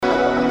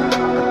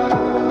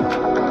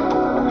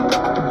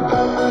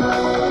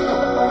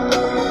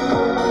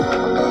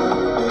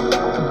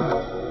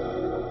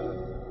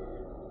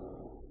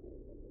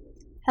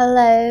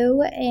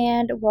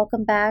and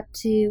welcome back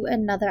to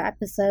another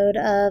episode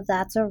of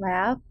That's a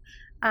Wrap.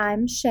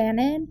 I'm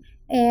Shannon,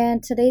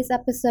 and today's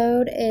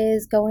episode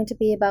is going to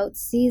be about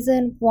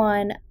season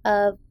 1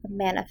 of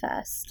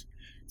Manifest.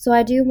 So,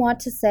 I do want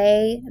to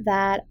say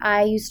that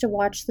I used to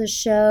watch the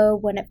show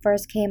when it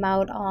first came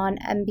out on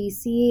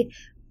NBC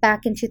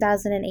back in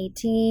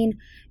 2018,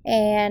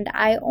 and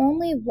I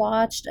only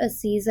watched a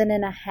season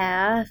and a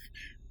half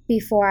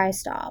before I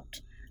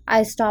stopped.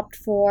 I stopped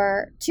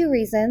for two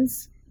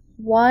reasons.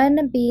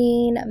 One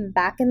being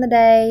back in the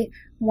day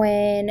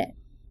when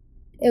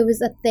it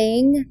was a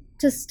thing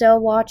to still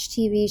watch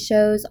TV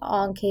shows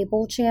on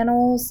cable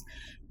channels,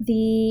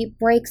 the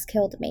breaks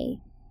killed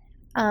me.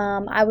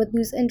 I would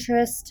lose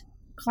interest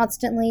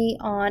constantly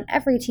on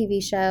every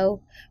TV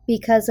show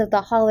because of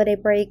the holiday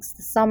breaks,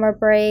 the summer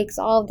breaks,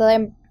 all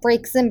the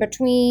breaks in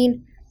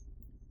between.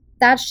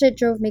 That shit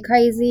drove me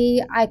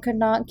crazy. I could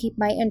not keep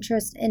my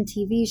interest in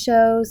TV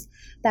shows.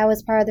 That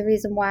was part of the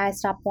reason why I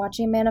stopped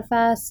watching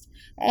Manifest.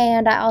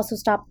 And I also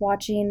stopped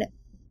watching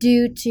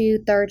due to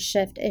third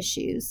shift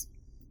issues.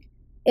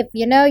 If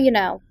you know, you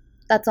know.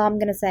 That's all I'm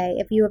going to say.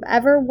 If you have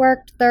ever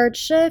worked third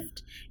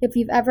shift, if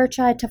you've ever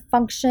tried to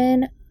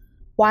function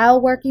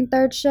while working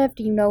third shift,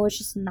 you know it's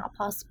just not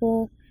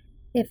possible.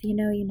 If you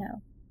know, you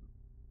know.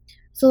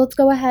 So let's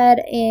go ahead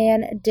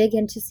and dig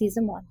into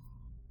season 1.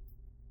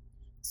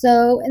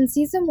 So in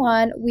season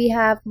 1, we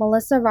have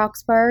Melissa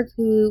Roxburgh,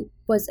 who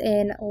was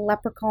in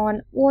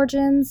Leprechaun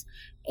Origins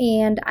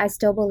and I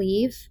Still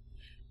Believe.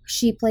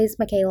 She plays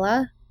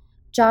Michaela.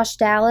 Josh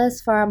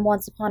Dallas from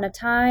Once Upon a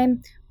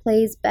Time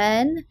plays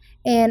Ben.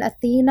 And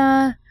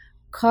Athena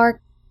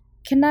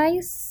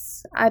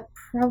Karkanais, I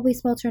probably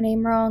spelled her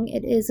name wrong.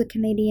 It is a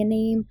Canadian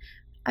name.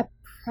 I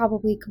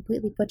probably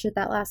completely butchered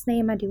that last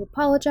name. I do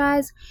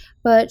apologize.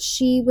 But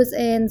she was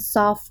in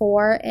Saw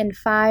 4 and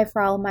 5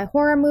 for all of my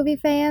horror movie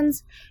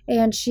fans.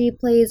 And she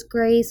plays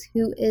Grace,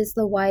 who is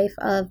the wife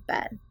of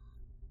Ben.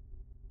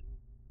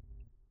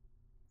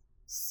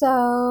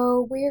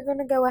 So we're going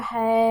to go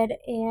ahead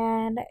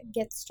and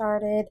get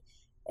started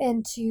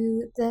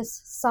into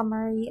this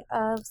summary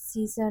of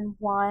season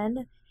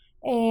 1.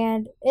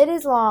 And it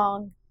is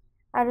long.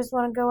 I just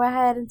want to go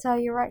ahead and tell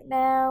you right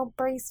now,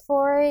 brace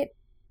for it.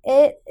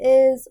 It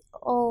is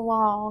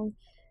long.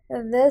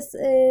 This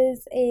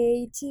is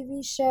a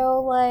TV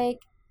show like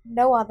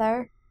no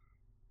other.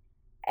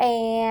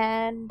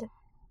 And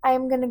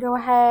I'm going to go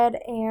ahead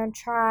and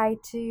try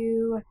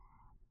to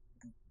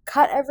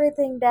cut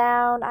everything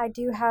down. I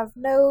do have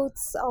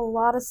notes. A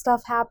lot of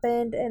stuff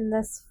happened in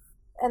this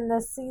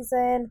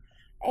season,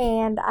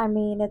 and I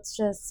mean it's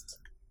just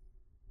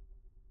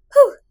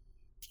whew.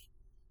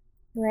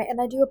 Right, and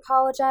I do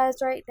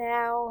apologize right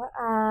now.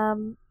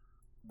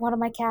 One of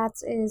my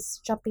cats is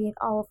jumping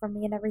all over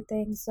me and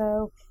everything,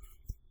 so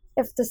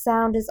if the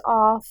sound is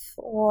off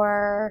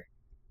or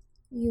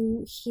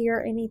you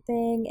hear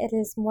anything, it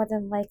is more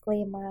than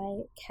likely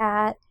my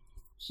cat.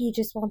 He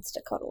just wants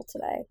to cuddle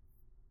today.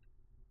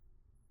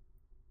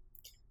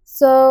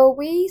 So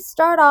we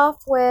start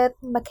off with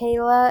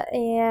Michaela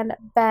and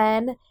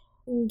Ben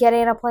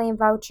getting a plane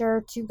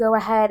voucher to go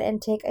ahead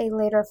and take a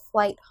later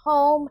flight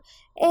home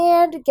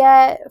and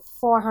get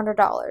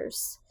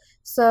 $400.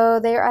 So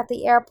they're at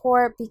the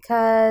airport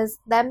because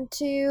them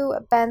two,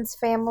 Ben's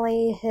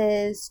family,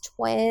 his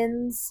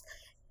twins,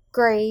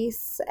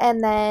 Grace,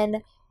 and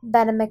then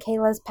Ben and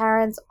Michaela's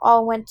parents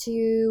all went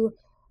to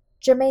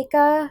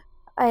Jamaica,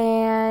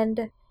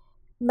 and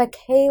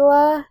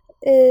Michaela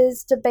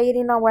is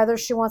debating on whether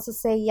she wants to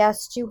say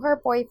yes to her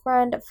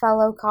boyfriend,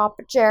 fellow cop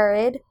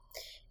Jared.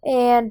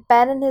 And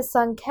Ben and his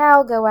son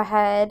Cal go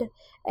ahead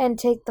and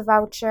take the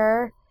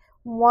voucher.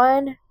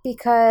 One,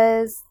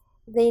 because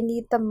they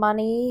need the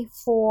money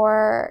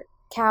for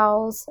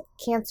Cal's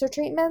cancer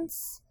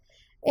treatments.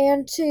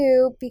 And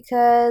two,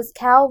 because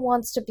Cal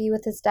wants to be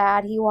with his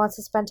dad. He wants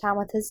to spend time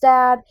with his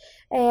dad.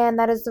 And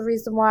that is the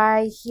reason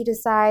why he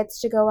decides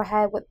to go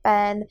ahead with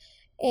Ben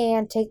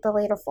and take the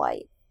later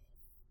flight.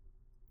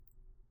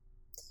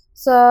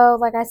 So,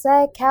 like I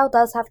said, Cal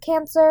does have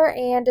cancer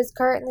and is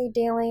currently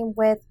dealing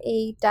with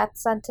a death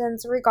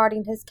sentence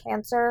regarding his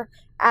cancer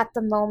at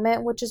the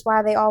moment, which is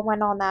why they all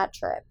went on that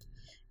trip.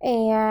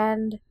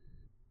 And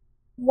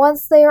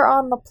once they are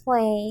on the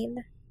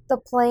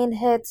plane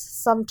hits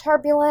some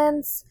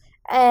turbulence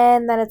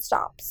and then it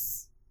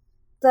stops.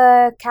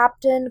 The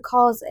captain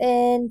calls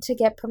in to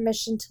get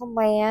permission to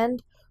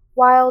land.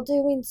 While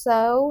doing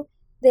so,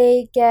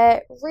 they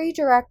get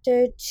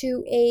redirected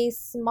to a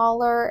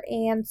smaller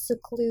and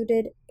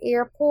secluded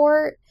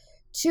airport,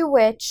 to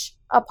which,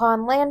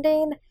 upon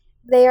landing,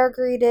 they are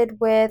greeted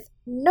with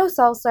no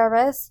cell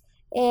service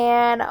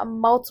and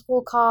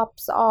multiple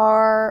cops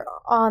are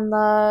on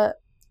the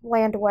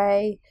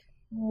landway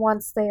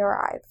once they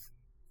arrive.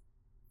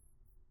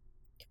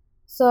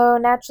 So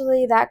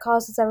naturally that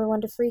causes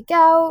everyone to freak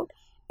out,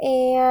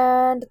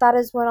 and that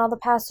is when all the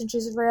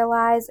passengers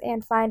realize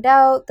and find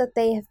out that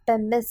they have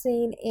been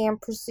missing and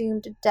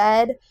presumed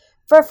dead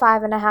for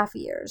 5.5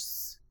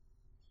 years.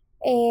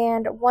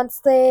 And once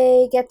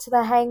they get to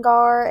the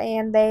hangar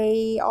and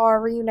they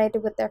are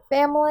reunited with their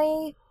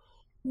family,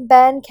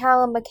 Ben,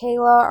 Cal, and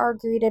Michaela are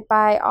greeted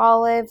by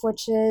Olive,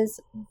 which is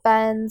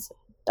Ben's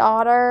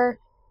daughter,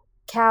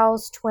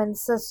 Cal's twin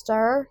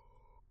sister,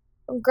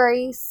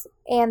 Grace,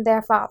 and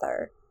their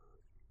father.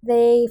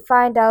 They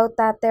find out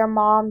that their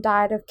mom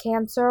died of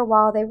cancer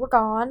while they were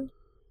gone,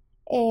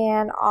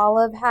 and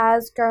Olive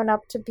has grown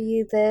up to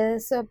be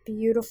this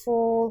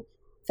beautiful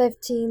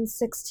 15,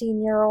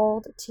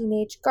 16-year-old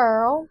teenage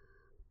girl.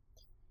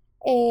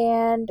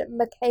 And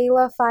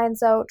Michaela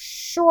finds out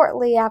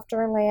shortly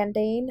after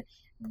landing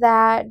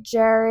that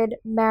Jared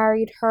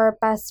married her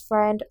best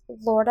friend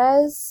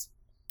Lourdes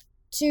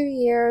 2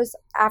 years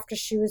after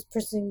she was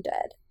presumed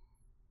dead.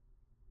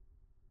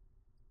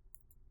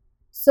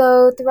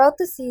 So, throughout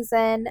the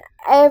season,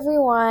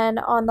 everyone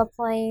on the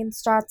plane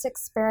starts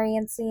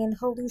experiencing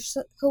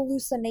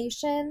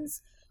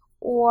hallucinations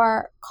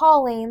or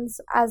callings,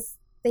 as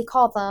they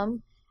call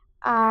them.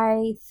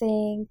 I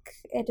think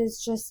it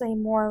is just a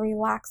more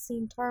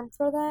relaxing term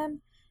for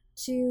them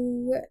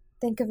to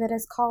think of it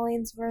as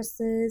callings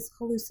versus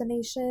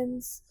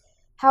hallucinations.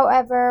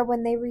 However,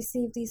 when they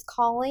receive these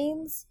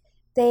callings,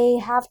 they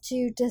have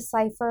to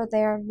decipher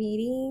their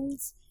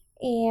meanings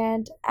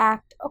and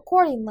act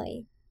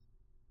accordingly.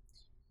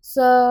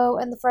 So,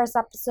 in the first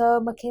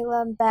episode,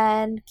 Michaela and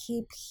Ben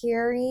keep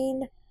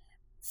hearing,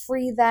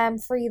 free them,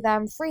 free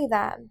them, free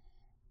them.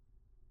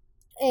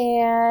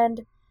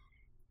 And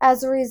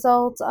as a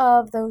result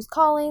of those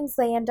callings,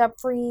 they end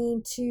up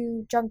freeing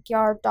two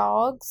junkyard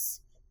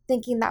dogs,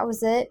 thinking that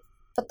was it,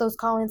 but those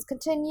callings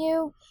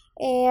continue,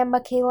 and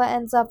Michaela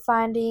ends up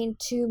finding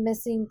two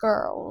missing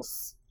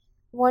girls.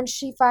 Once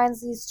she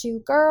finds these two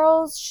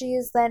girls, she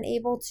is then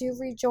able to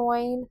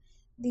rejoin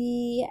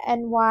the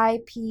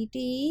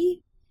NYPD,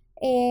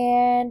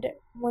 and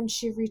when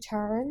she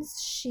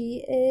returns,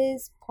 she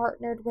is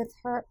partnered with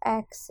her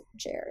ex,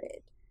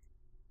 Jared.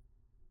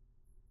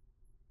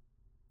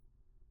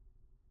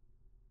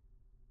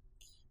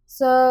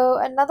 So,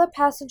 another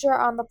passenger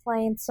on the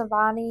plane,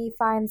 Savani,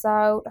 finds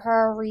out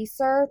her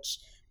research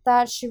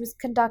that she was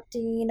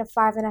conducting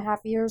 5.5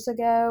 years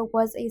ago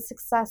was a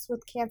success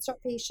with cancer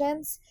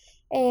patients,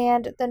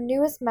 and the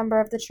newest member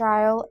of the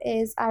trial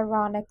is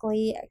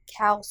ironically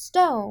Cal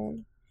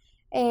Stone.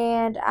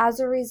 And as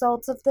a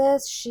result of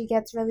this, she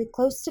gets really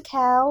close to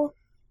Cal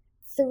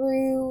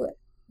through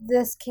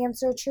this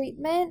cancer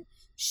treatment.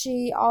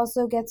 She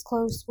also gets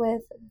close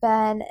with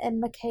Ben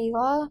and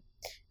Michaela,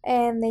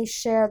 and they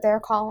share their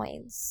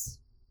callings.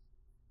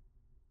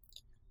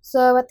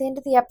 So at the end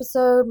of the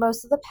episode,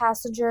 most of the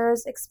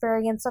passengers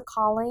experience a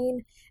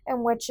calling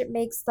in which it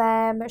makes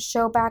them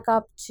show back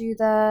up to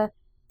the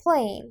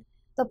plane.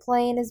 The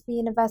plane is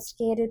being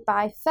investigated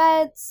by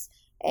feds,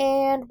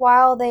 and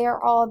while they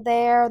are all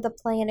there, the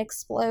plane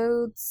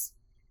explodes.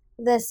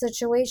 This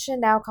situation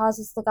now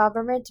causes the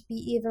government to be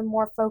even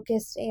more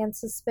focused and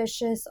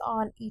suspicious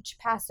on each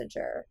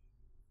passenger.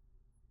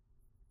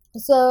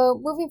 So,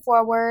 moving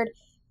forward,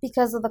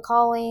 because of the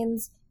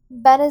callings,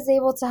 Ben is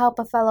able to help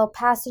a fellow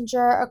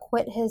passenger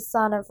acquit his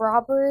son of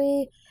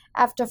robbery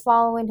after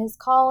following his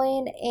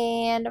calling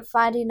and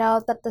finding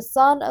out that the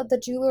son of the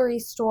jewelry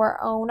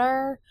store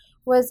owner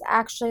was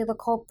actually the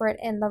culprit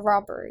in the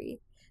robbery.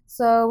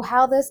 So,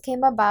 how this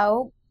came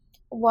about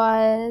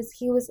was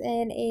he was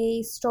in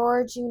a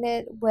storage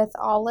unit with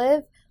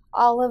Olive.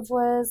 Olive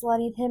was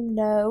letting him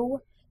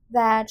know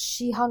that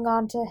she hung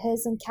on to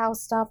his and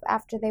Cal's stuff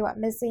after they went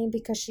missing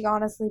because she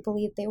honestly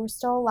believed they were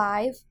still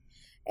alive.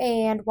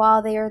 And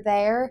while they are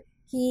there,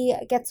 he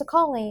gets a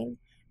calling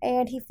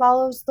and he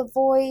follows the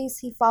voice,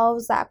 he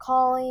follows that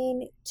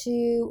calling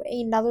to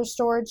another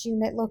storage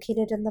unit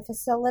located in the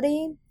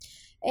facility.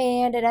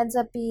 And it ends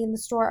up being the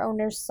store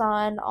owner's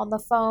son on the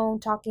phone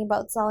talking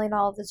about selling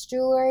all of this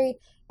jewelry.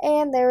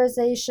 And there is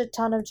a shit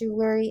ton of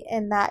jewelry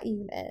in that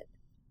unit.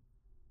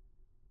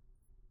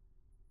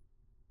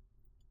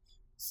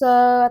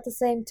 So at the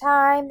same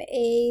time,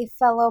 a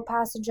fellow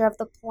passenger of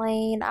the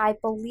plane, I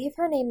believe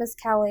her name is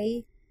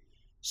Kelly,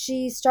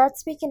 she starts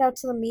speaking out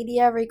to the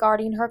media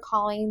regarding her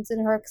callings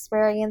and her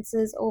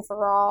experiences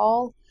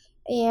overall.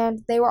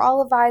 And they were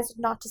all advised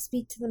not to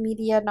speak to the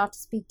media, not to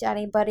speak to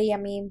anybody. I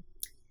mean,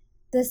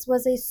 this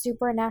was a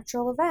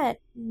supernatural event.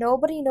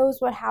 Nobody knows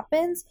what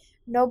happens.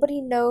 Nobody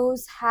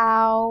knows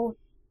how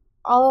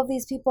all of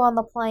these people on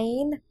the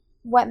plane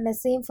went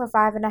missing for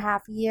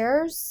 5.5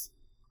 years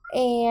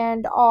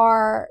and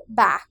are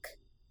back.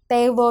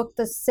 They look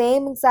the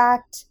same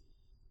exact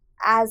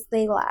as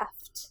they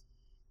left,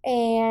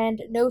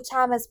 and no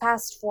time has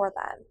passed for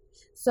them.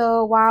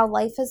 So while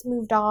life has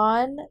moved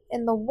on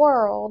in the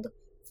world,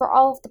 for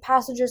all of the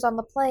passengers on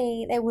the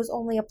plane, it was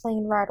only a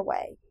plane ride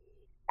away.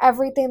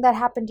 Everything that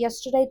happened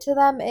yesterday to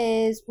them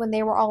is when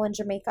they were all in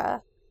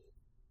Jamaica.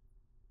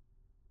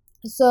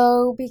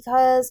 So,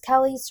 because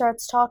Kelly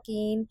starts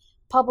talking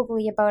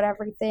publicly about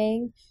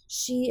everything,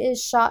 she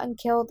is shot and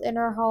killed in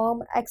her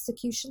home,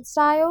 execution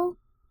style,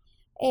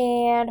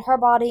 and her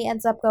body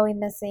ends up going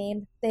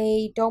missing.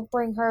 They don't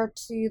bring her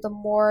to the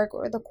morgue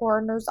or the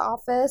coroner's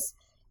office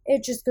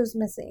it just goes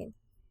missing.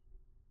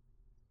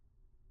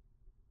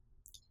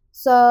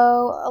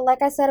 So,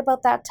 like I said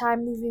about that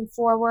time moving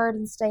forward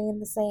and staying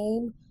the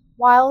same,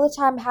 while the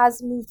time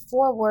has moved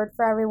forward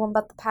for everyone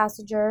but the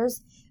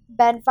passengers,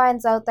 Ben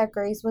finds out that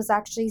Grace was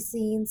actually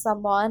seeing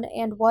someone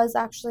and was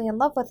actually in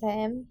love with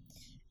him.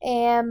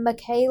 And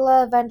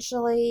Michaela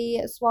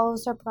eventually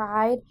swallows her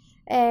pride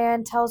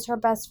and tells her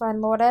best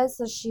friend Lourdes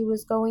that she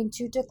was going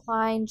to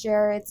decline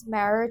Jared's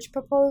marriage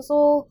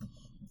proposal,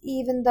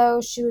 even though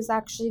she was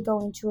actually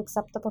going to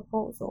accept the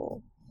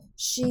proposal.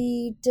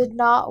 She did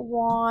not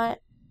want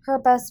her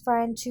best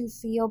friend to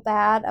feel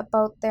bad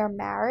about their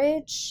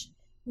marriage,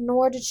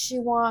 nor did she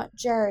want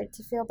Jared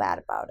to feel bad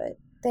about it.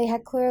 They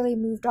had clearly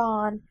moved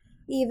on,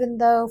 even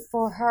though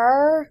for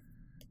her,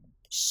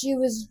 she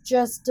was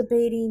just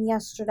debating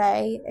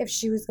yesterday if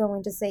she was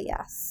going to say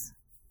yes.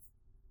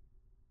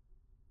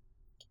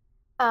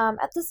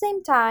 At the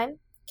same time,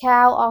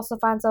 Cal also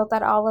finds out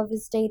that Olive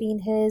is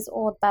dating his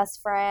old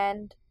best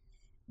friend.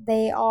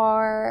 They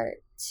are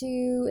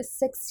two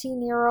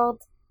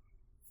 16-year-olds.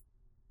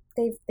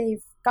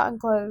 They've gotten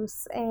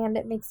close, and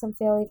it makes him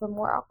feel even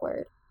more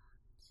awkward.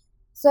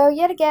 So,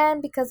 yet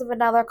again, because of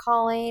another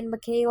calling,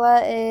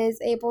 Michaela is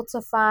able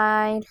to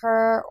find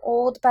her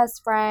old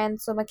best friend.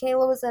 So,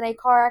 Michaela was in a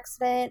car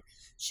accident.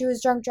 She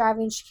was drunk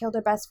driving. She killed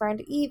her best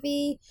friend,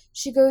 Evie.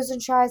 She goes and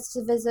tries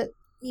to visit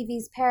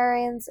Evie's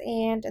parents,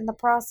 and in the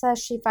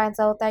process, she finds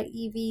out that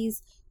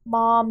Evie's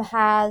mom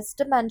has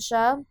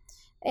dementia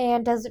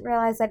and doesn't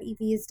realize that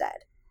Evie is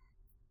dead.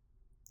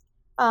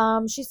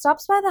 She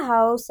stops by the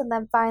house and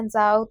then finds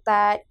out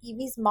that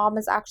Evie's mom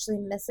is actually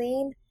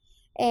missing,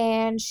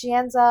 and she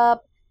ends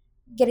up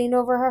getting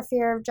over her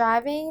fear of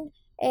driving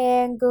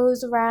and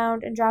goes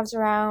around and drives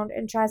around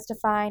and tries to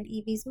find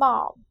Evie's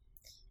mom.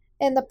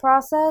 In the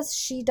process,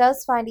 she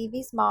does find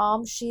Evie's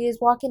mom. She is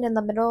walking in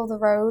the middle of the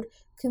road,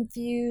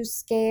 confused,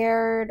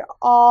 scared,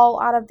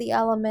 all out of the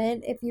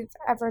element. If you've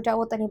ever dealt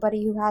with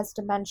anybody who has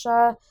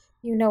dementia,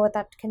 you know what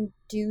that can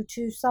do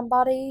to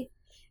somebody.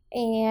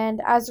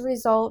 And as a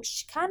result,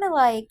 she kind of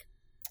like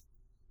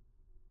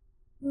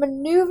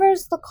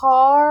maneuvers the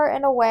car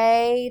in a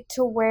way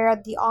to where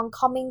the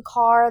oncoming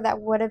car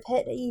that would have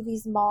hit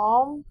Evie's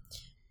mom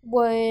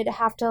would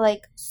have to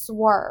like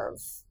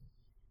swerve.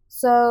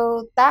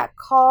 So that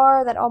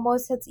car that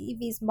almost hits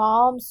Evie's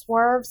mom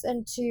swerves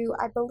into,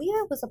 I believe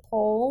it was a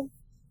pole.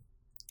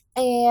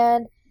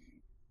 And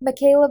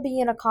Michaela,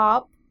 being a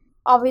cop,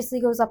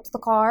 obviously goes up to the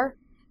car.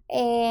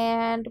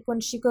 And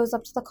when she goes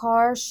up to the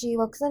car, she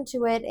looks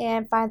into it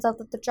and finds out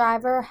that the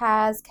driver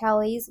has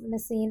Kelly's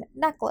missing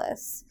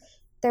necklace.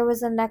 There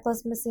was a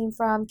necklace missing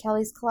from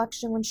Kelly's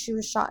collection when she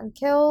was shot and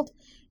killed,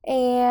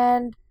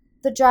 and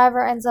the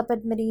driver ends up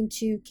admitting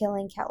to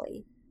killing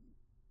Kelly.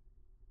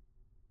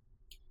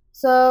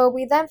 So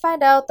we then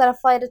find out that a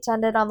flight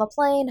attendant on the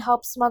plane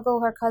helps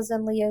smuggle her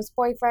cousin Leo's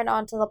boyfriend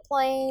onto the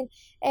plane,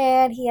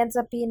 and he ends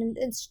up being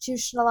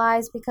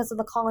institutionalized because of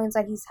the callings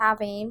that he's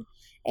having.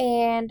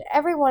 And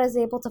everyone is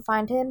able to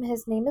find him.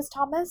 His name is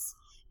Thomas,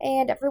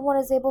 and everyone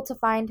is able to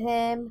find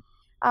him.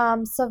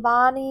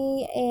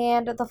 Savani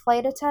and the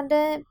flight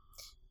attendant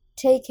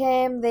take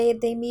him.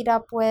 They meet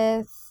up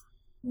with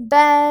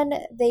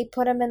Ben. They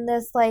put him in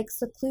this like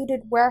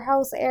secluded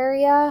warehouse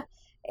area,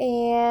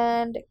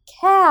 and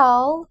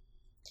Cal,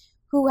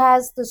 who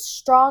has the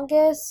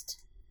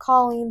strongest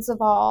callings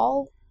of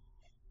all,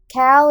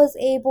 Cal is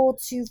able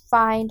to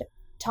find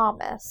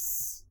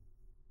Thomas.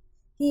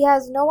 He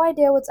has no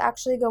idea what's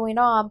actually going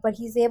on, but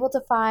he's able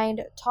to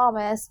find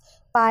Thomas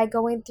by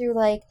going through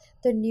like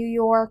the New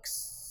York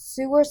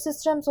sewer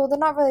systems. Well, they're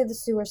not really the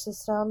sewer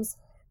systems,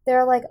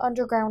 they're like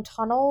underground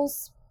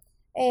tunnels.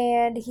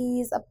 And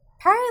he's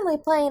apparently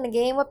playing a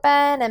game with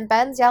Ben, and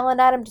Ben's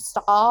yelling at him to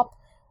stop.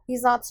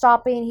 He's not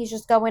stopping, he's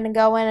just going and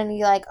going, and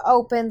he like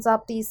opens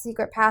up these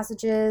secret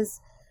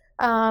passages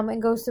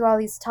and goes through all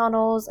these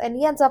tunnels, and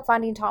he ends up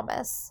finding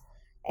Thomas.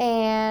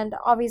 And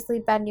obviously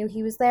Ben knew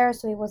he was there,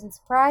 so he wasn't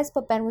surprised,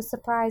 but Ben was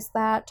surprised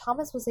that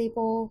Thomas was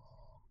able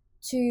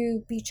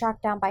to be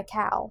tracked down by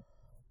Cal.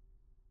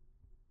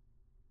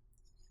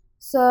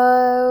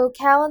 So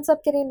Cal ends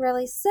up getting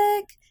really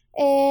sick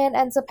and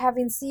ends up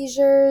having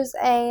seizures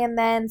and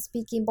then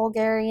speaking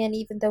Bulgarian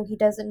even though he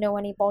doesn't know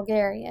any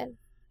Bulgarian.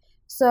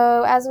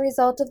 So, as a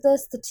result of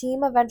this, the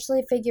team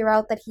eventually figure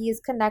out that he is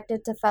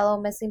connected to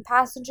fellow missing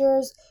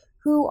passengers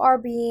who are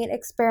being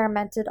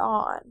experimented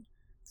on.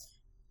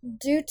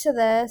 Due to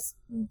this,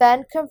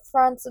 Ben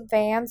confronts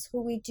Vance,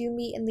 who we do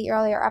meet in the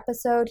earlier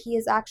episode. He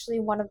is actually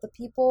one of the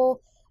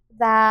people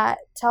that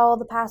tell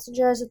the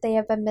passengers that they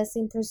have been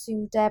missing,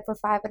 presumed dead for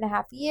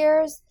 5.5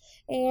 years,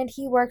 and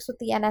he works with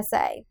the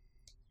NSA.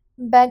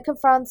 Ben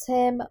confronts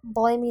him,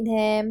 blaming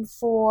him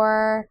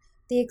for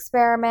the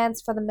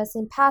experiments for the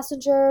missing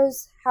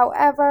passengers.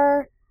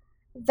 However,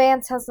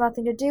 Vance has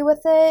nothing to do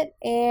with it,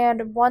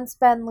 and once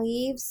Ben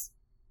leaves,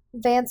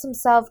 Vance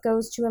himself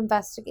goes to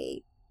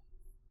investigate.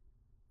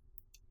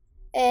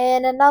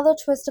 In another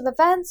twist of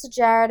events,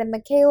 Jared and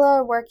Michaela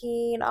are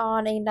working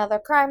on another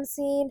crime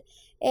scene,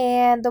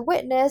 and the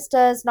witness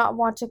does not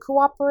want to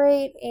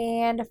cooperate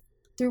and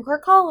through her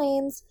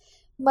callings,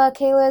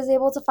 Michaela is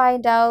able to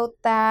find out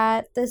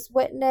that this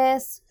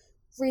witness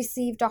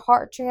received a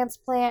heart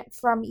transplant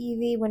from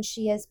Evie when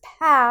she has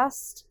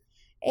passed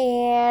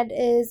and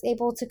is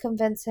able to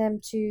convince him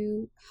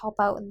to help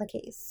out in the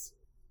case.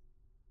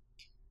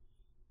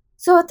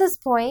 So at this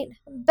point,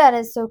 Ben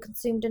is so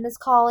consumed in his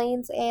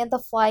callings and the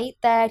flight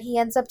that he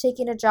ends up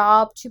taking a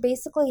job to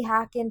basically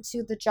hack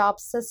into the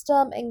job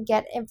system and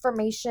get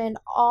information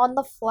on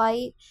the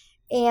flight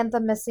and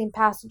the missing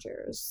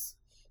passengers.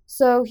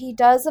 So he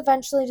does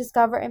eventually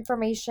discover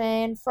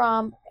information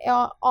from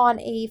on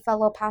a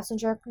fellow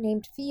passenger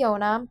named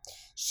Fiona.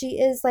 She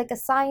is like a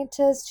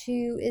scientist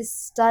who is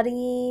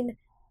studying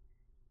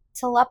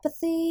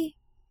telepathy,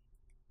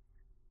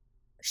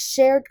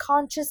 shared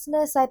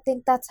consciousness. I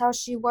think that's how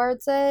she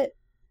words it.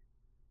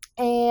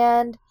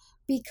 And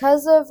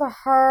because of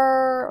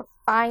her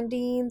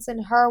findings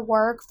and her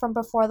work from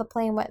before the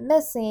plane went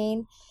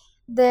missing,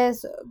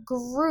 this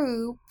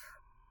group,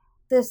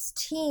 this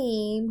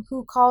team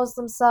who calls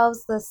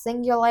themselves the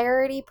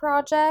Singularity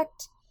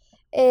Project,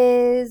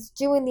 is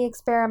doing the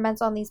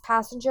experiments on these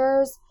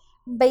passengers,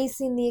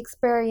 basing the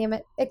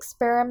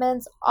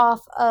experiments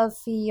off of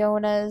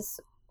Fiona's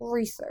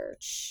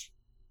research.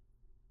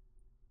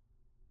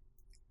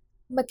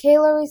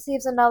 Michaela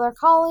receives another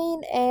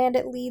calling and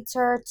it leads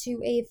her to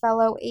a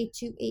fellow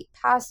 828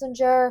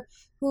 passenger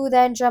who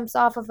then jumps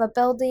off of a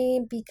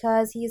building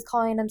because he's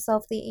calling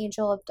himself the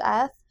Angel of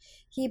Death.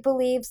 He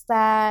believes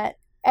that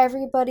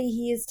everybody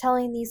he is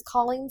telling these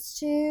callings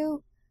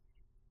to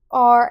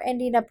are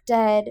ending up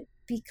dead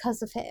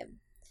because of him.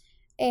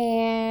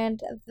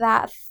 And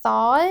that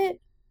thought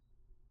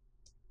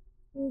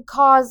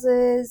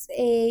causes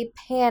a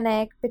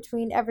panic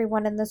between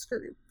everyone in this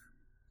group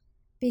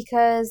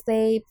because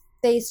they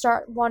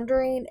start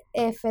wondering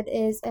if it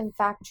is in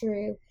fact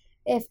true,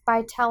 if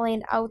by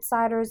telling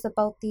outsiders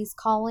about these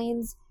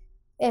callings,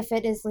 if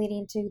it is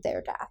leading to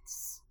their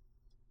deaths.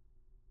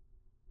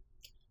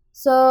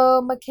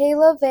 So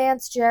Michaela,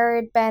 Vance,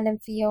 Jared, Ben,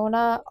 and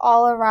Fiona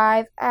all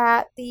arrive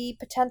at the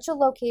potential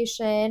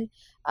location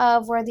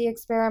of where the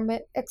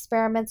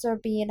experiments are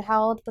being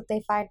held, but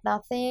they find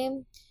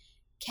nothing.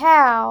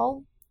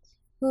 Cal,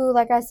 who,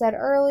 like I said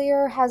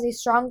earlier, has a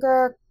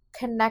stronger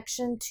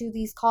connection to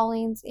these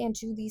callings and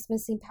to these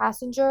missing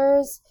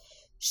passengers,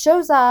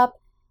 shows up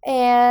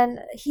and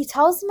he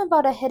tells them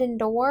about a hidden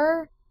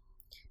door,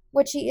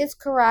 which he is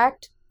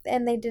correct,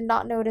 and they did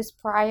not notice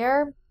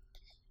prior.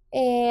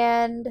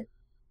 And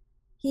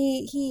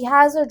he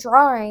has a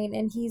drawing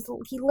and he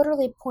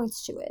literally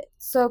points to it.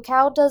 So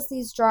Cal does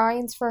these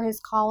drawings for his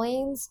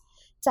callings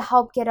to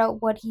help get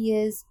out what he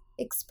is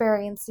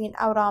experiencing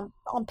out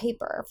on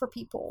paper for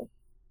people.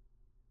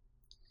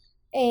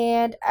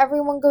 And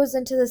everyone goes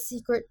into the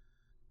secret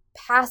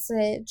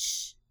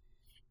passage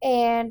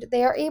and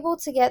they are able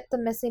to get the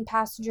missing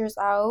passengers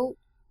out.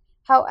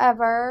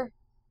 However,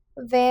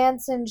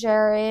 Vance and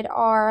Jared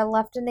are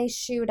left in a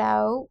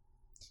shootout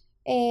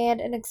and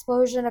an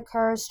explosion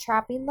occurs,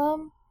 trapping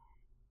them.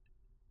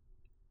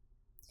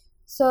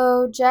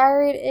 So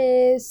Jared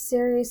is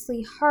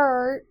seriously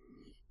hurt,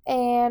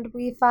 and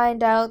we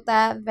find out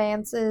that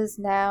Vance is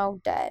now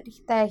dead,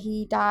 that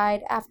he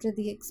died after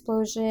the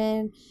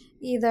explosion,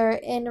 either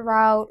en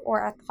route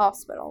or at the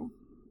hospital.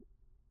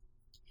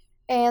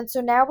 And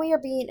so now we are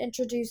being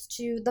introduced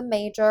to the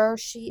Major.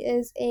 She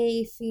is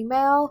a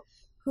female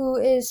who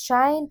is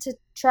trying to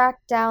track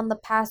down the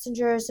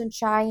passengers and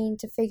trying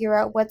to figure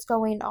out what's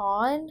going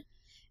on.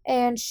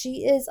 And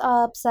she is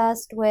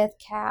obsessed with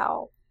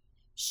Cal.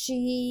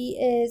 She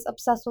is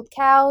obsessed with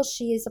Cal.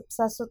 She is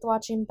obsessed with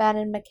watching Ben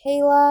and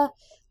Michaela.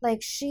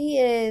 Like, she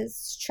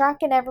is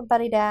tracking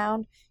everybody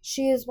down.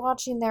 She is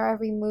watching their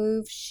every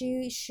move.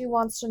 She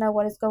wants to know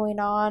what is going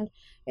on,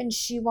 and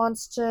she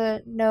wants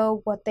to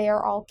know what they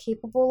are all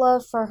capable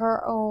of for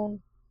her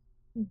own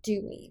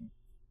doing.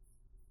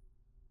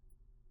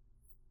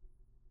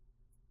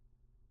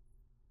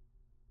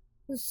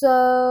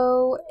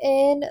 So,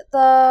 in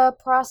the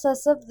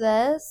process of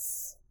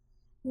this,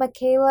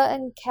 Michaela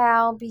and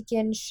Cal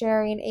begin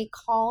sharing a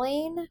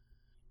calling,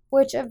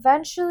 which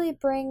eventually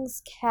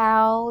brings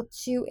Cal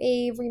to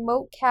a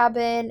remote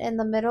cabin in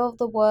the middle of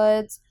the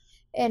woods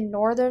in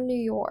northern New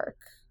York.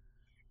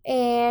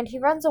 And he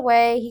runs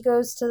away. He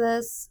goes to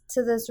this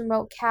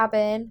remote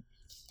cabin,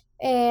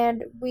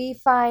 and we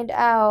find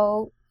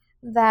out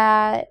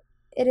that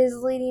it is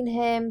leading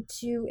him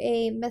to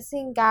a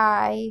missing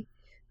guy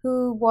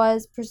who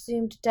was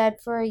presumed dead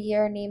for a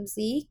year named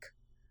Zeke.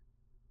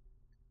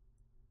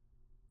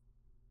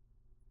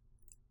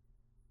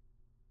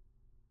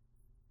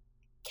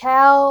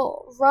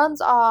 Cal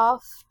runs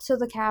off to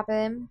the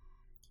cabin,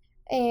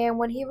 and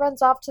when he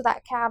runs off to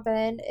that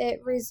cabin, it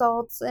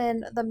results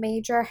in the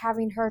Major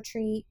having her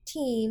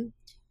team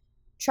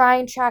try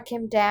and track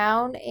him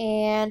down,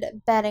 and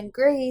Ben and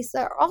Grace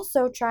are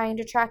also trying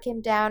to track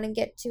him down and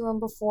get to him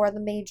before the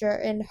Major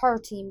and her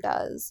team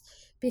does,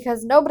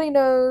 because nobody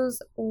knows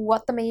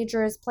what the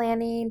Major is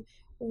planning,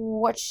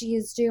 what she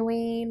is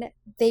doing.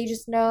 They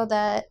just know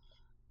that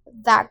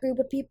that group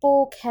of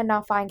people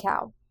cannot find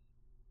Cal.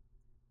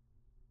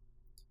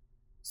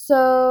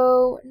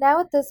 So now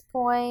at this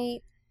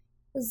point,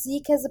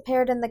 Zeke has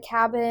appeared in the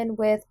cabin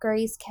with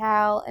Grace,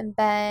 Cal, and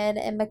Ben,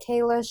 and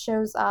Michaela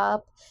shows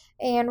up,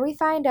 and we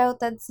find out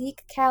that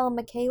Zeke, Cal, and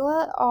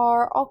Michaela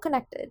are all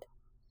connected.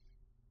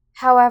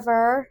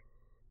 However,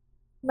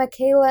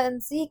 Michaela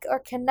and Zeke are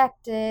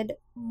connected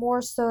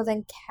more so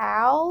than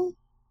Cal,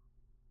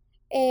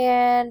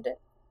 and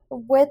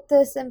with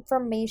this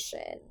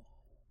information,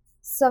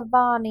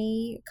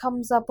 Savani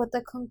comes up with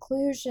the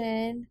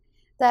conclusion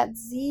that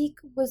Zeke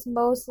was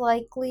most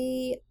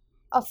likely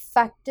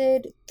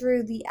affected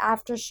through the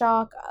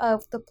aftershock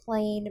of the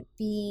plane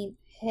being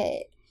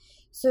hit.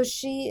 So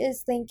she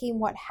is thinking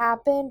what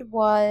happened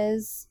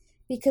was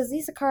because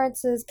these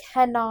occurrences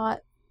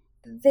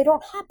they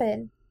don't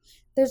happen.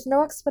 There's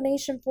no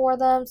explanation for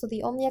them, so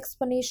the only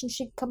explanation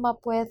she can come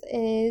up with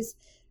is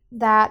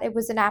that it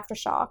was an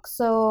aftershock.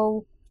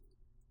 So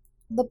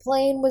the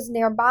plane was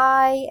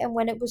nearby, and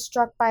when it was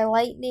struck by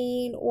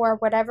lightning or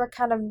whatever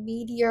kind of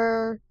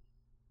meteor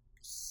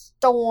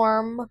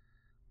storm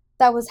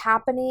that was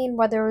happening,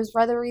 whether it was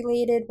weather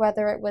related,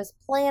 whether it was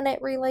planet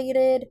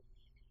related,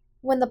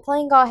 when the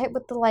plane got hit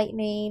with the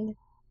lightning,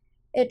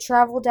 it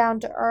traveled down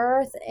to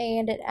Earth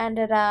and it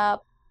ended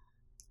up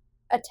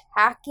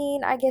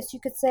attacking, I guess you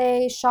could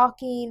say,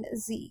 shocking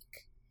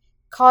Zeke,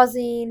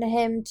 causing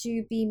him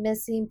to be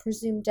missing,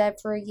 presumed dead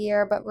for a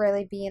year, but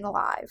really being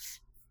alive.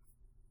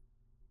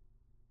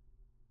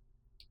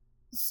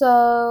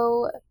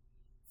 So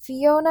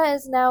Fiona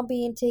is now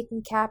being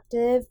taken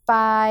captive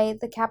by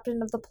the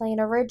captain of the plane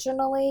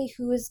originally,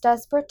 who is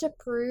desperate to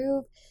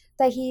prove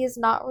that he is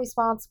not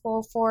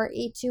responsible for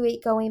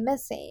 828 going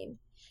missing.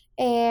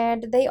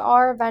 And they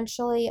are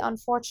eventually,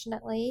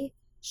 unfortunately,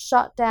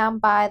 shot down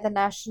by the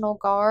National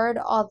Guard,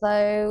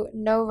 although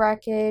no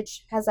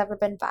wreckage has ever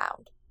been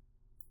found.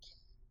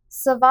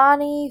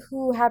 Savani,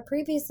 who had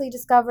previously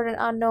discovered an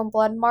unknown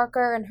blood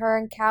marker in her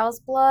and Cal's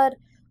blood,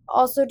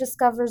 also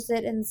discovers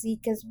it in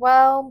Zeke as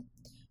well,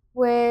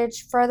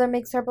 which further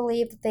makes her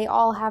believe that they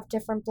all have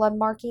different blood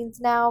markings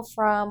now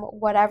from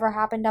whatever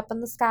happened up in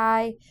the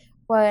sky,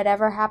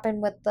 whatever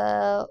happened with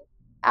the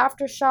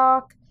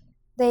aftershock.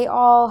 They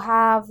all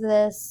have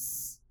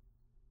this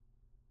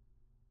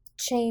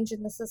change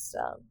in the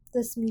system,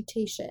 this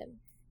mutation.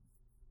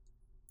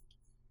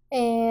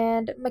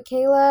 And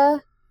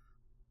Michaela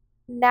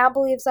now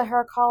believes that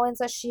her callings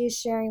that she is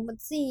sharing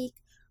with Zeke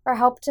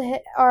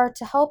are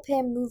to help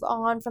him move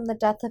on from the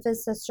death of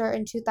his sister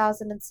in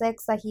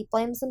 2006 that he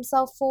blames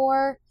himself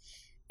for.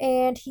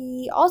 And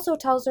he also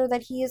tells her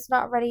that he is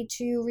not ready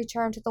to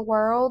return to the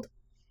world.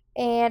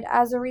 And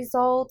as a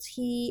result,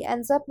 he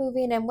ends up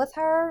moving in with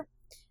her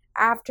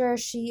after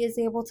she is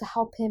able to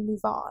help him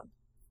move on.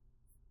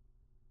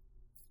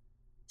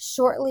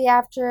 Shortly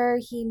after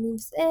he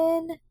moves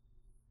in,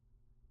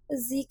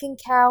 Zeke and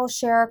Cal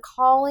share a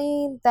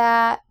calling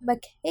that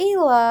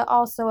Michaela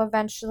also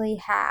eventually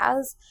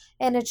has,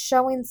 and it's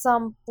showing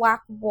some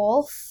black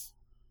wolf,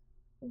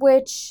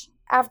 which,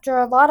 after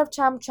a lot of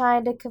time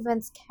trying to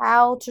convince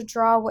Cal to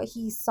draw what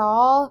he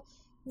saw,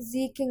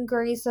 Zeke and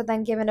Grace are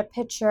then given a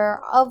picture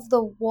of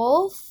the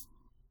wolf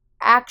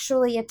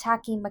actually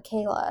attacking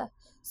Michaela.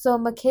 So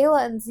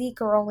Michaela and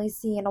Zeke are only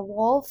seeing a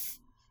wolf.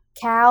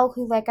 Cal,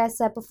 who, like I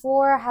said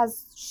before,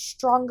 has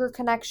stronger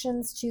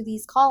connections to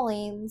these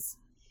callings,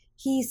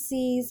 he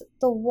sees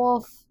the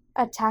wolf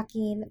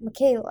attacking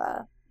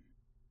Michaela.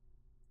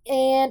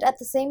 And at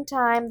the same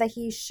time that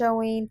he's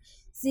showing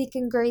Zeke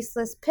and Grace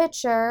this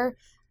picture,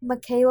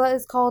 Michaela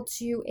is called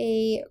to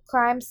a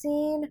crime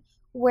scene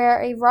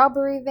where a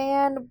robbery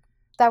van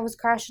that was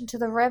crashed into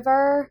the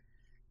river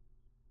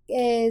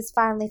is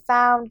finally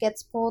found,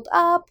 gets pulled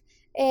up,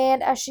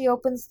 and as she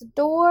opens the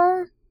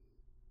door,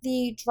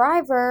 the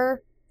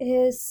driver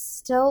is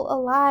still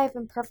alive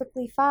and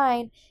perfectly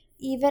fine,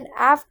 even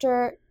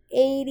after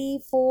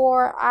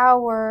 84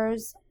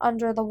 hours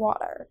under the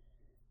water.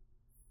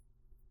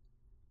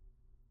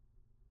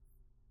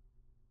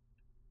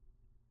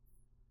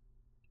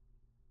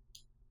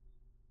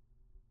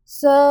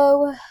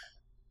 So,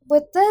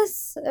 with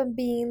this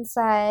being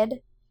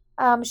said,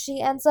 she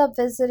ends up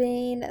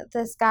visiting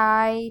this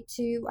guy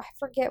I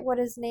forget what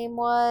his name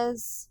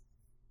was.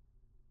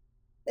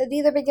 It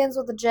either begins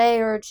with a J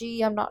or a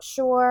G, I'm not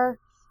sure.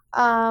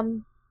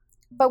 Um,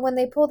 but when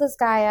they pull this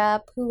guy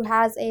up who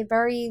has a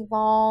very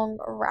long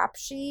rap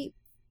sheet,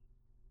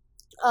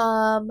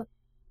 um,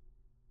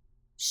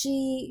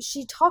 she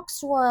talks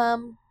to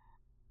him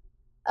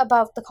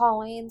about the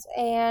callings,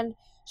 and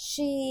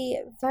she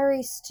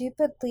very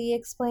stupidly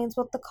explains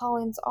what the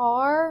callings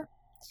are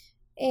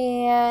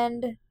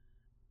and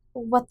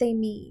what they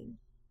mean.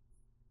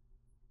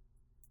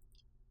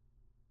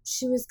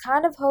 She was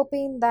kind of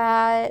hoping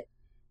that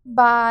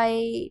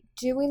by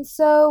doing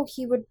so,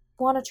 he would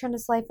want to turn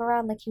his life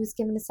around, like he was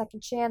given a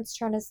second chance,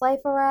 turn his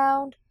life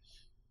around,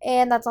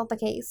 and that's not the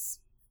case.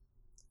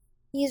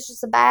 He's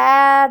just a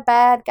bad,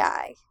 bad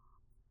guy,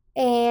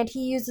 and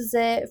he uses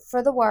it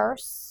for the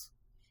worse.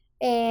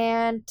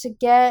 And to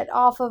get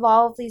off of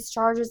all of these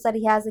charges that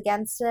he has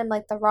against him,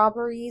 like the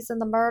robberies and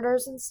the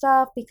murders and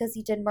stuff, because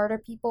he did murder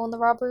people in the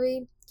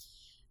robbery,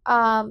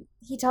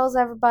 he tells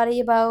everybody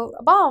about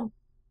a bomb.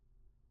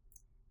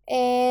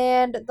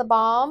 And the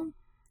bomb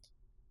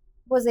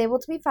was able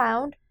to be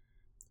found,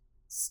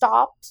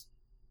 stopped,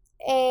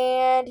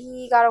 and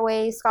he got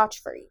away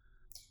scotch free.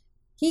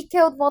 He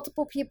killed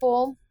multiple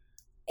people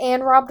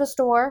and robbed a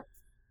store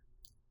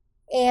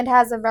and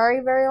has a very,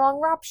 very long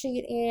rap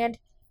sheet, and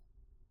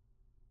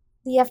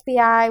the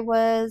FBI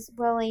was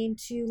willing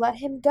to let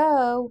him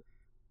go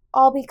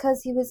all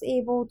because he was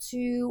able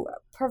to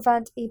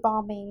prevent a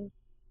bombing,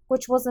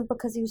 which wasn't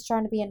because he was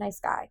trying to be a nice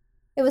guy.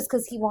 It was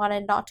because he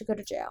wanted not to go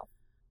to jail.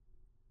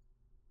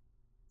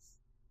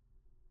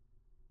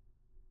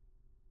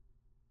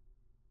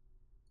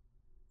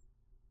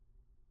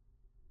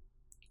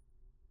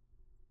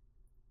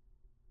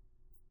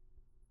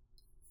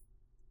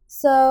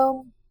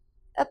 So,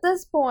 at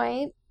this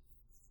point,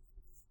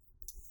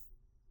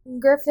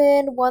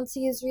 Griffin, once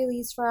he is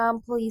released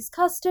from police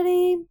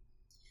custody,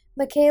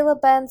 Michaela,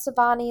 Ben,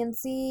 Savani, and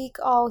Zeke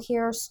all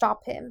here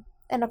stop him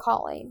in a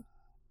calling.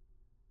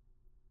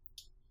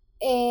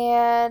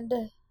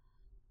 And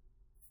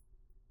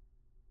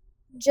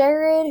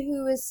Jared,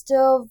 who is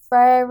still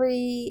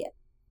very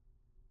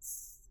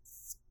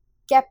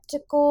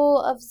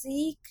skeptical of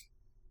Zeke,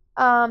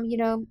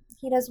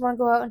 he doesn't want to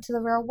go out into the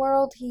real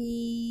world.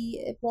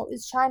 He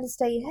is trying to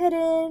stay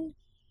hidden.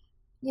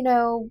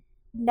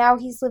 Now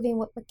he's living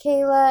with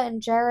Michaela,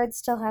 and Jared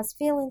still has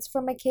feelings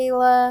for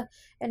Michaela.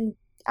 And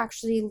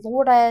actually,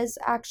 Lourdes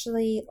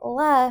actually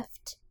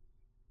left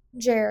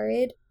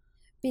Jared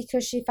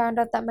because she found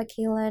out that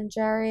Michaela and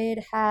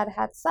Jared had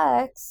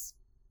sex.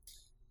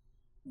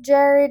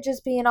 Jared,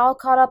 just being all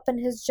caught up in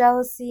his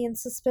jealousy and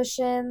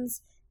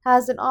suspicions,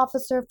 has an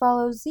officer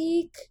follow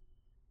Zeke.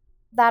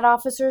 That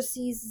officer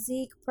sees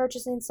Zeke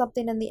purchasing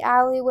something in the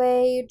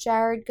alleyway.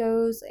 Jared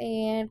goes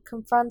and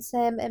confronts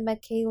him in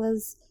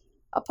Michaela's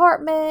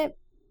apartment,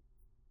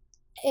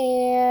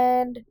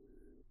 and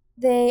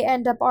they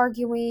end up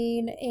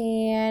arguing,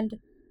 and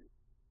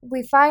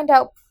we find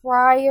out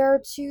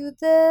prior to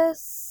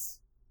this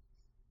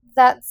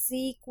that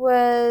Zeke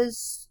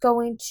was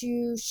going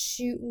to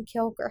shoot and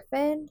kill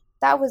Griffin.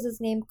 That was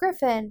his name,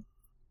 Griffin.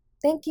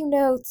 Thank you,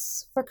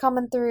 notes, for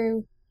coming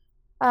through.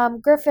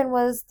 Griffin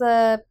was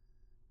the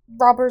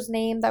robber's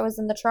name that was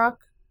in the truck.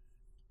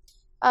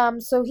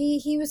 So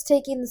he was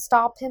taking the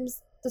stop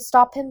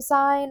him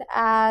sign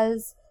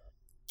as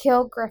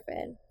kill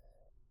Griffin.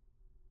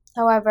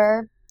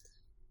 However,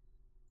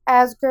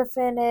 as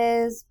Griffin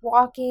is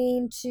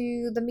walking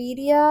to the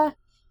media,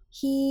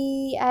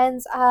 he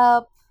ends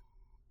up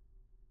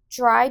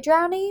dry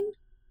drowning.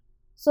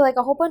 So like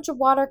a whole bunch of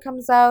water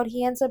comes out,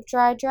 he ends up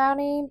dry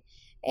drowning,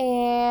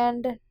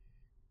 and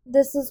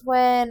this is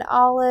when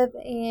Olive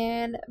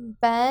and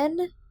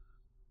Ben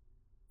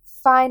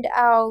find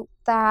out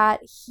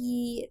that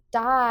he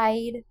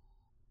died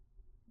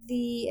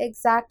the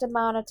exact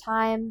amount of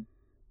time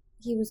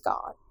he was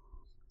gone.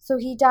 So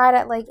he died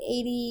at like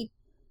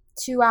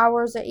 82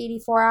 hours or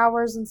 84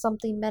 hours and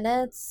something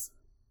minutes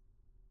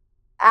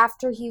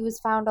after he was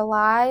found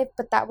alive,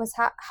 but that was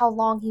how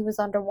long he was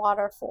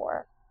underwater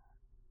for.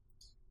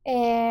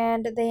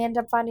 And they end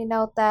up finding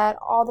out that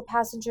all the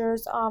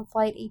passengers on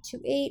flight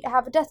 828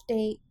 have a death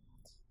date,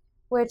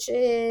 which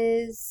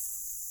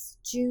is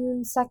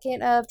June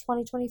 2nd of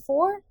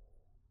 2024.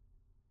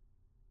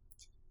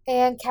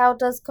 And Cal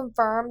does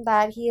confirm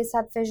that he has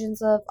had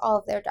visions of all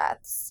of their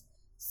deaths.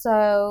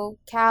 So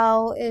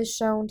Cal is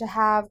shown to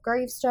have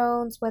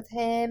gravestones with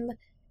him,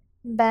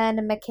 Ben,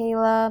 and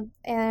Michaela,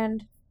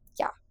 and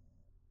yeah.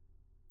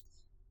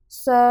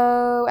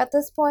 So at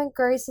this point,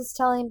 Grace is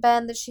telling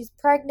Ben that she's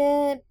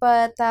pregnant,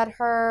 but that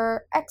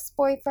her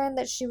ex-boyfriend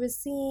that she was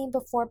seeing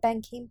before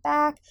Ben came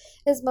back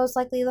is most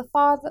likely the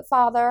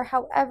father.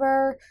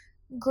 However,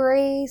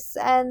 Grace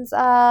ends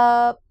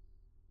up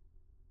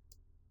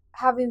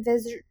having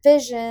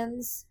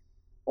visions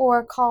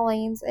or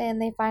callings,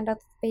 and they find out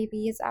that the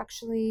baby is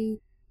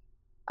actually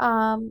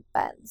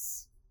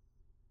Ben's.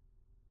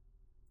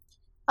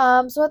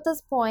 So at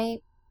this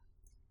point,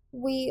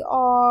 we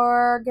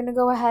are gonna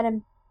go ahead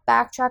and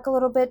backtrack a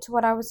little bit to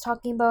what I was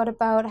talking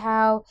about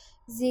how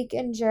Zeke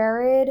and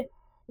Jared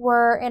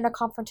were in a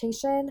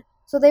confrontation.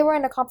 So they were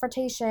in a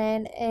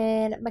confrontation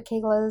in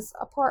Michaela's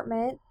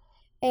apartment,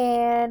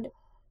 and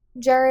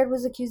Jared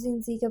was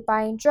accusing Zeke of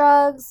buying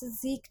drugs.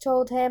 Zeke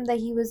told him that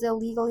he was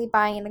illegally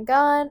buying a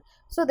gun,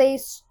 so they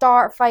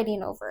start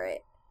fighting over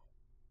it.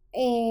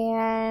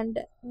 And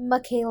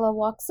Michaela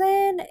walks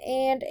in,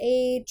 and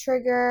a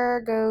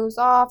trigger goes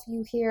off.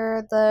 You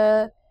hear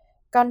the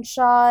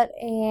gunshot,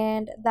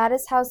 and that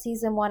is how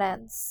season 1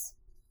 ends.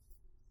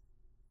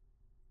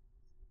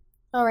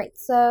 Alright,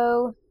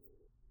 so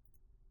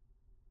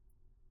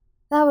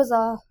that was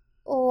a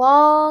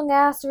long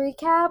ass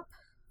recap.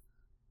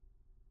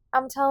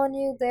 I'm telling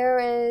you, there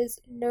is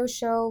no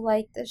show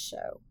like this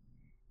show.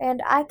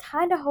 And I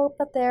kind of hope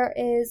that there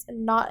is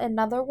not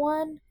another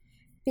one,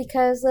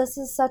 because this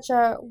is such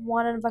a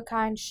one of a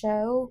kind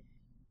show,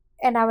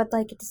 and I would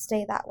like it to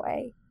stay that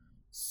way.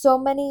 so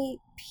many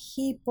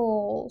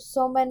people,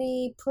 so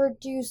many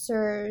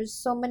producers,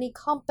 so many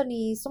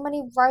companies, so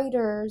many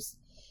writers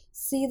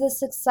see the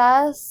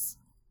success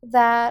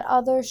that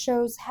other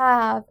shows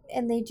have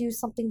and they do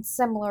something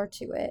similar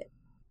to it.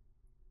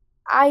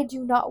 I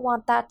do not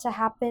want that to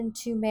happen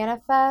to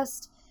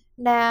Manifest.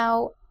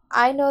 Now,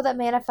 I know that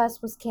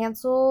Manifest was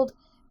canceled.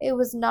 It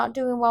was not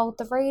doing well with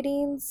the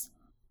ratings.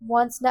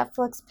 Once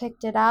Netflix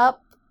picked it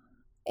up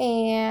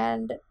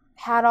and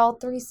had all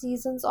 3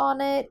 seasons on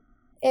it,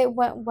 it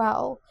went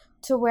well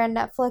to where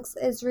Netflix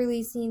is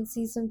releasing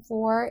season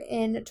 4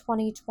 in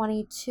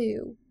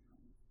 2022.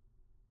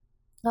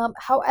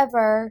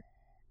 However,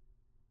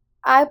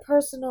 I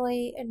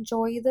personally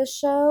enjoy this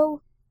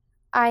show.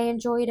 I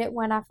enjoyed it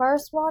when I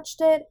first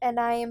watched it, and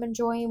I am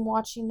enjoying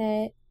watching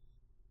it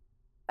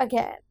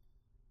again.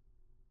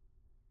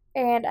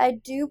 And I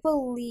do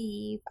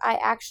believe I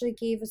actually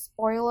gave a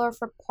spoiler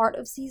for part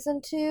of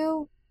season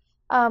 2,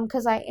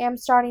 because I am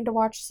starting to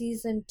watch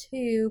season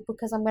 2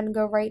 because I'm going to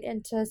go right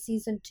into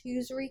season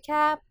two's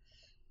recap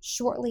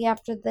shortly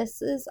after this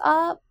is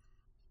up.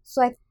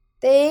 So I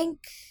think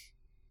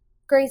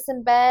Grace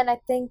and Ben, I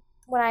think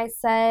when I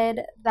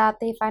said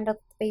that they find out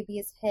the baby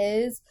is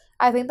his,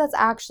 I think that's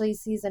actually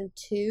season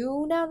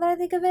 2 now that I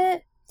think of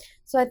it.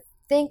 So I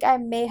think I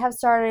may have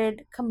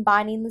started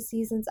combining the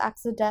seasons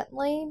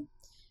accidentally,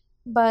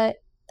 but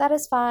that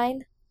is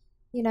fine.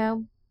 You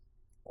know,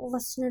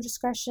 listener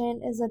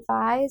discretion is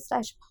advised.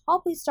 I should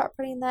probably start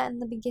putting that in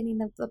the beginning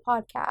of the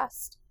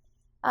podcast.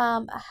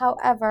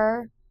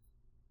 However,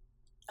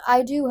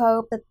 I do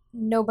hope that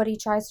nobody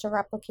tries to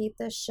replicate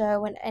this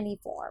show in any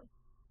form.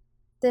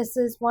 This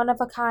is one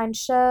of a kind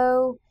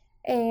show,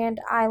 and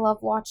I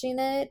love watching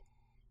it,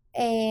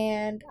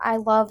 and I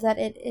love that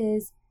it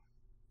is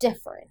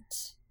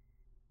different.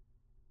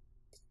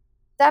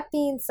 That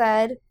being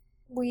said,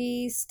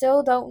 we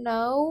still don't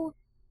know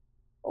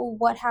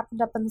what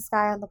happened up in the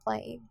sky on the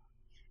plane.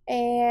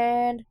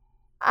 And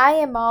I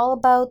am all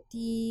about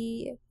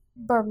the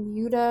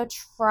Bermuda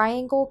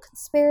Triangle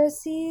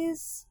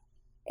conspiracies.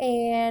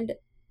 And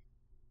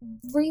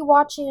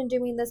rewatching and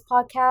doing this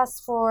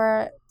podcast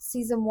for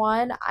season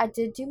 1, I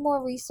did do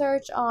more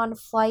research on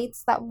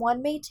flights that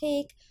one may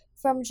take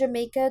from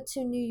Jamaica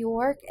to New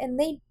York, and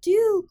they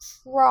do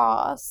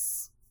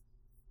cross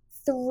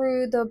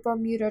through the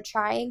Bermuda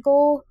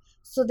Triangle.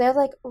 So they're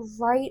like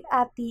right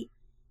at the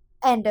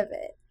end of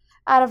it.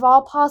 Out of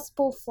all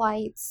possible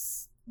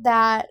flights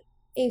that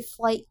a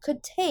flight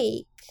could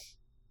take,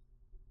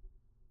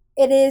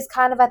 it is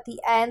kind of at the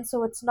end,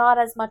 so it's not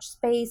as much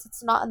space.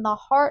 It's not in the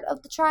heart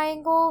of the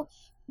triangle,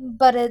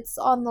 but it's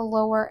on the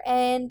lower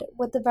end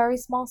with a very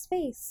small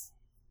space.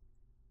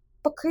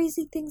 But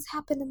crazy things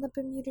happen in the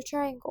Bermuda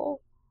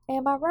Triangle.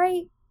 Am I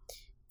right?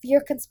 If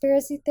you're a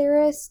conspiracy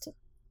theorist,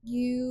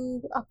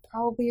 you are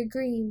probably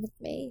agreeing with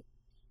me.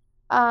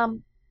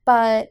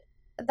 But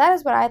that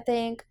is what I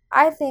think.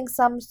 I think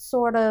some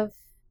sort of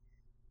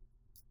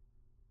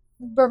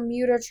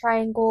Bermuda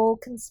Triangle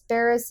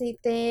conspiracy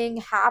thing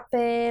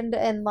happened,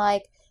 and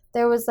like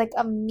there was like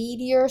a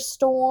meteor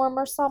storm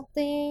or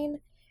something,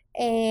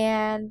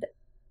 and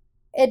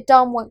it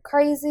dumb went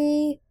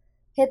crazy,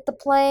 hit the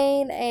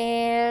plane,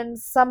 and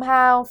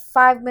somehow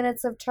 5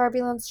 minutes of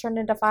turbulence turned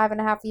into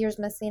 5.5 years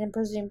missing and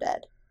presumed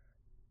dead.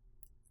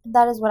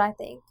 That is what I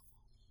think.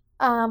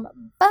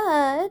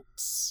 But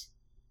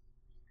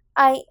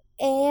I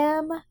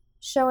am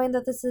showing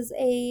that this is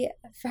a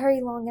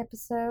very long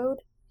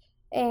episode,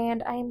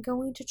 and I am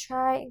going to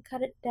try and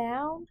cut it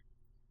down.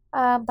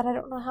 But I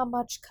don't know how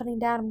much cutting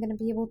down I'm going to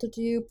be able to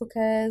do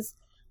because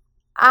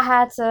I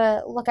had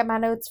to look at my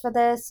notes for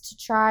this to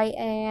try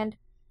and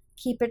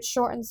keep it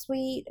short and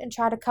sweet and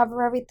try to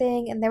cover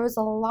everything. And there was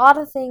a lot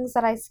of things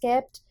that I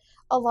skipped,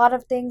 a lot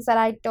of things that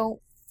I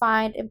don't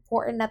find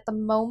important at the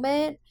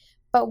moment,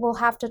 but we'll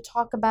have to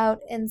talk about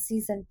in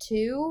season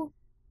 2.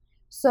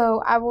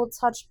 So I will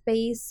touch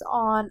base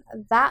on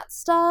that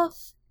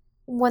stuff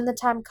when the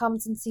time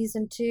comes in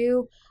season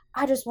 2.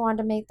 I just wanted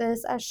to make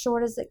this as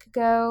short as it could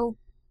go.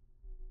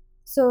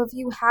 So if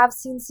you have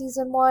seen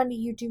season 1,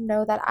 you do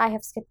know that I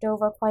have skipped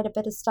over quite a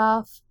bit of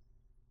stuff.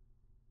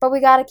 But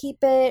we got to keep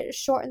it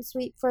short and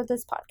sweet for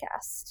this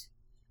podcast.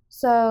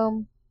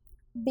 So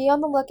be on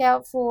the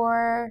lookout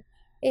for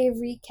a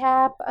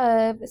recap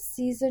of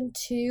season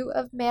 2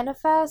 of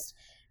Manifest,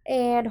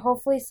 and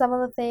hopefully some of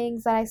the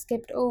things that I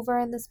skipped over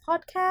in this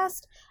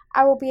podcast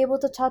I will be able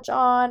to touch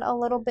on a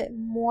little bit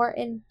more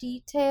in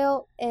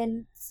detail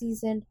in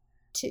season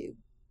 2.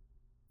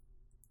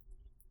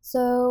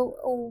 So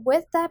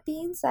with that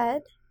being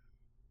said,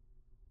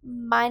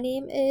 my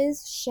name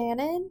is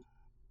Shannon,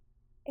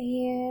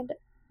 and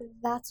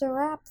that's a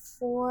wrap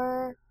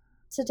for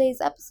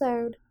today's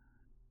episode.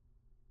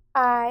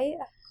 I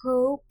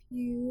hope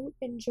you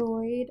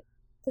enjoyed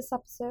this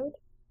episode.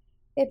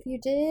 If you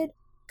did,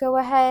 go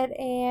ahead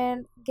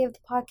and give the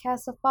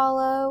podcast a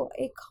follow,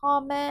 a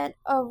comment,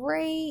 a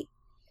rate.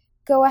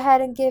 Go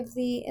ahead and give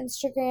the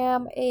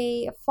Instagram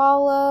a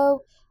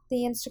follow.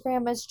 The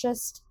Instagram is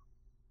just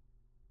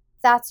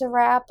that's a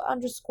wrap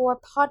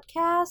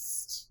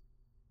 _podcast.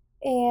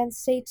 and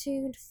stay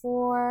tuned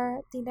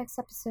for the next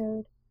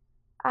episode.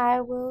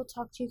 I will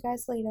talk to you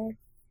guys later.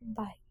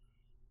 Bye.